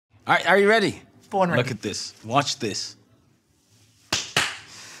All right, are you ready? Born ready. Look at this. Watch this.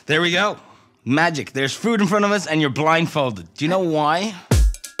 There we go. Magic. There's food in front of us and you're blindfolded. Do you know why?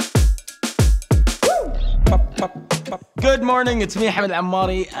 Good morning, it's me, Hamad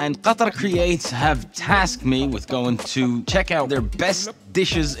Al-Amari, and Qatar Creates have tasked me with going to check out their best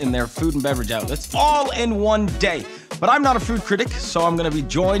dishes in their food and beverage outlets all in one day. But I'm not a food critic, so I'm gonna be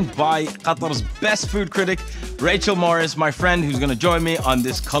joined by Qatar's best food critic, Rachel Morris, my friend, who's gonna join me on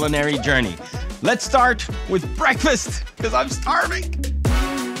this culinary journey. Let's start with breakfast, because I'm starving.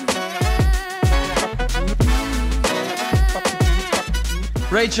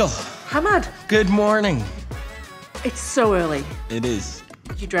 Rachel. Hamad. Good morning. It's so early. It is.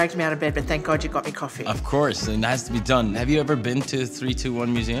 You dragged me out of bed, but thank God you got me coffee. Of course, and it has to be done. Have you ever been to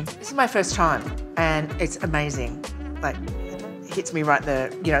 321 Museum? This is my first time, and it's amazing. Like, it hits me right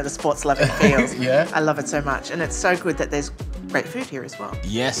the sports loving feels. Yeah. I love it so much, and it's so good that there's great food here as well.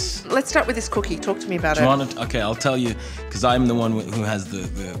 Yes. Let's start with this cookie. Talk to me about Do you it. want it? Okay, I'll tell you, because I'm the one who has the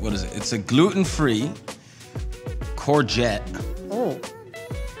what is it? It's a gluten-free courgette. Oh.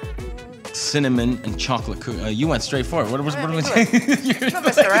 Cinnamon and chocolate cookie. You went straight for it. What was we I'm not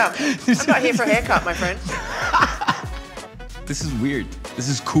messing around. I'm not here for a haircut, my friend. This is weird. This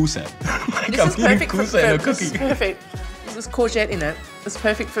is kusa. This is perfect for a cookie. This is perfect. There's courgette in it. It's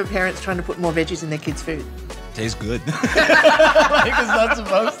perfect for parents trying to put more veggies in their kids' food. Tastes good. Like it's not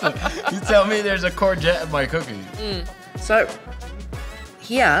supposed to. You tell me there's a courgette in my cookie. So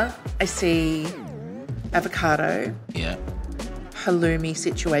here I see avocado. Yeah. Halloumi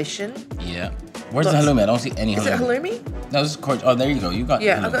situation. Yeah. Where's the halloumi? I don't see any halloumi. Is it halloumi? No, this is courgette. Oh, there you go. You got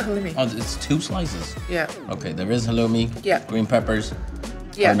Yeah, halloumi. I've got halloumi. Oh, it's 2 slices. Yeah. Okay, there is halloumi. Yeah. Green peppers.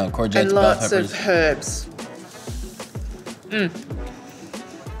 Yeah. Oh, no, courgette, and bell lots peppers. of herbs.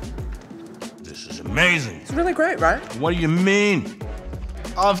 This is amazing. It's really great, right? What do you mean?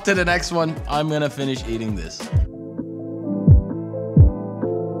 Off to the next one. I'm gonna finish eating this.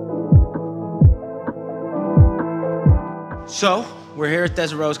 So, we're here at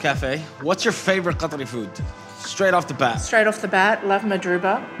Desert Rose Cafe. What's your favorite Qatari food? Straight off the bat. Straight off the bat, love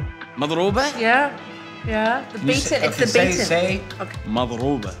madruba. Madrouba? Yeah. Yeah. The beaten. It's the beaten. Say Okay.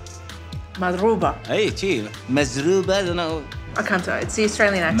 madrouba. Madruba. Hey, chief. Mazrouba, I don't know. I can't tell. It's the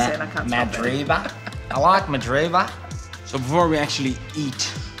Australian accent. I can't stop it. Madriba. I like madriba. So before we actually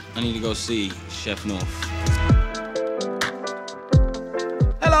eat, I need to go see Chef North.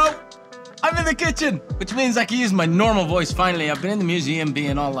 Hello. I'm in the kitchen, which means I can use my normal voice finally. I've been in the museum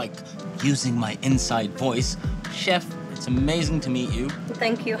being all like, using my inside voice. Chef, it's amazing to meet you.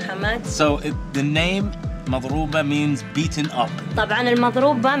 Thank you, Hamad. So the name مضروبة means beaten up. طبعاً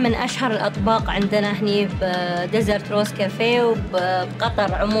المضروبة من أشهر الأطباق عندنا هني بديزرت روز كافيه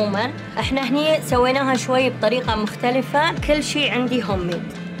وبقطر عموماً. احنا هني سويناها شوي بطريقة مختلفة. كل شيء عندي هوم ميد.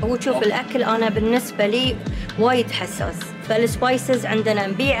 وشوف الأكل أنا بالنسبة لي وايد حساس. فالسبايسز عندنا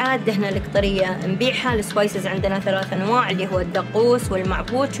نبيعها، الدهنة القطرية نبيعها. السبايسز عندنا 3 أنواع اللي هو الدقوس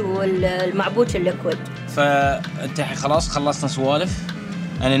والمعبوش والمعبوش الليكويد. فأنت خلاص خلصنا سوالف.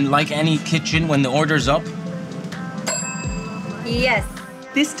 And then like any kitchen, when the order's up? Yes.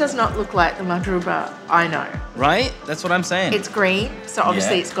 This does not look like the madruba I know. Right? That's what I'm saying. It's green, so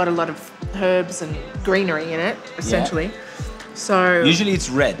obviously it's got a lot of herbs and greenery in it, essentially. So usually it's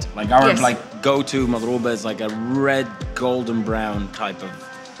red. Like our Yes. go-to madrouba is like a red, golden brown type of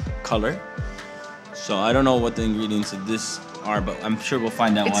color. So I don't know what the ingredients of this are, but I'm sure we'll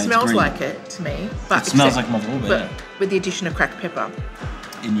find out it why smells it's green. like it to me. But It smells like madrouba, but yeah. with the addition of cracked pepper.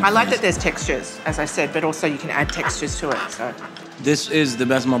 I like that there's textures, as I said, but also you can add textures to it. So This is the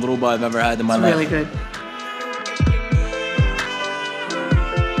best madrouba I've ever had in my it's life. really good.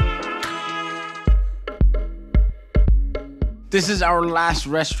 This is our last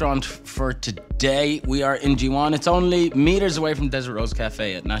restaurant for today. We are in Jiwan. It's only meters away from Desert Rose Cafe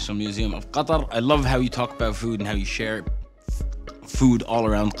at National Museum of Qatar. I love how you talk about food and how you share food all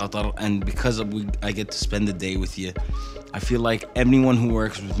around Qatar. And because I get to spend the day with you, I feel like anyone who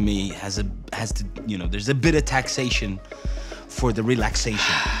works with me has to, there's a bit of taxation for the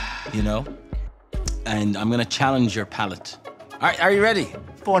relaxation, you know? And I'm gonna challenge your palate. All right, are you ready?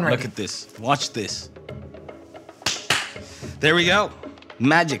 Born ready. Look at this, watch this. There we go.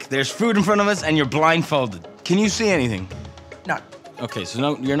 Magic. There's food in front of us and you're blindfolded. Can you see anything? No. Okay, so no,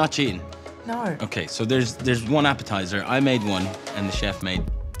 you're not cheating. No. Okay, so there's one appetizer. I made one and the chef made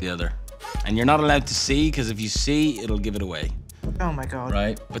the other. And you're not allowed to see, because if you see, it'll give it away. Oh my God.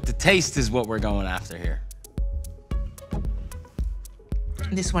 Right? But the taste is what we're going after here.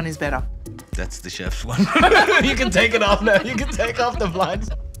 This one is better. That's the chef's one. You can take it off now. You can take off the blinds.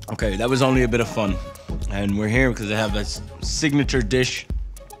 Okay, that was only a bit of fun. And we're here because they have this signature dish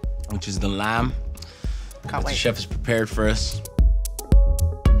which is the lamb. Can't The wait. chef is prepared for us.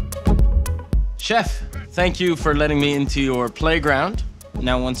 Chef, thank you for letting me into your playground.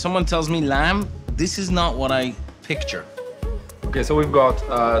 Now, when someone tells me lamb, this is not what I picture. Okay, so we've got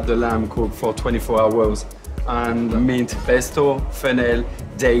the lamb cooked for 24 hours and mint, pesto, fennel,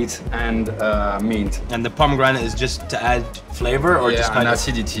 date, and mint. And the pomegranate is just to add flavor, or just kind and of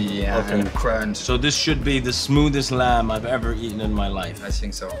acidity Okay. and crunch. So this should be the smoothest lamb I've ever eaten in my life. I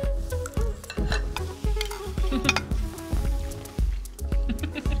think so.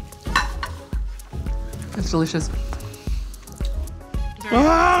 It's delicious.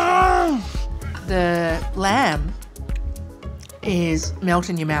 Ah! The lamb is melt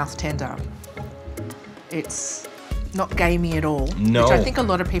in your mouth tender. It's not gamey at all, No. which I think a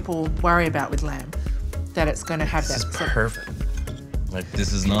lot of people worry about with lamb, that it's going to have This that is sort of perfect. Like,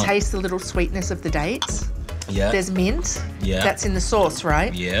 this is not. taste, the little sweetness of the dates. Yeah. There's mint. Yeah. That's in the sauce,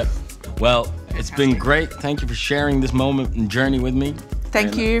 right? Yeah. Well, it's been great. Thank you for sharing this moment and journey with me.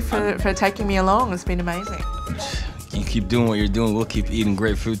 Thank you for taking me along. It's been amazing. You keep doing what you're doing. We'll keep eating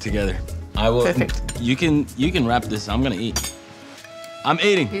great food together. I will. Perfect. You can wrap this. I'm gonna eat. I'm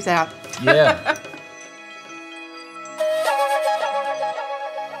eating. Peace out. Yeah.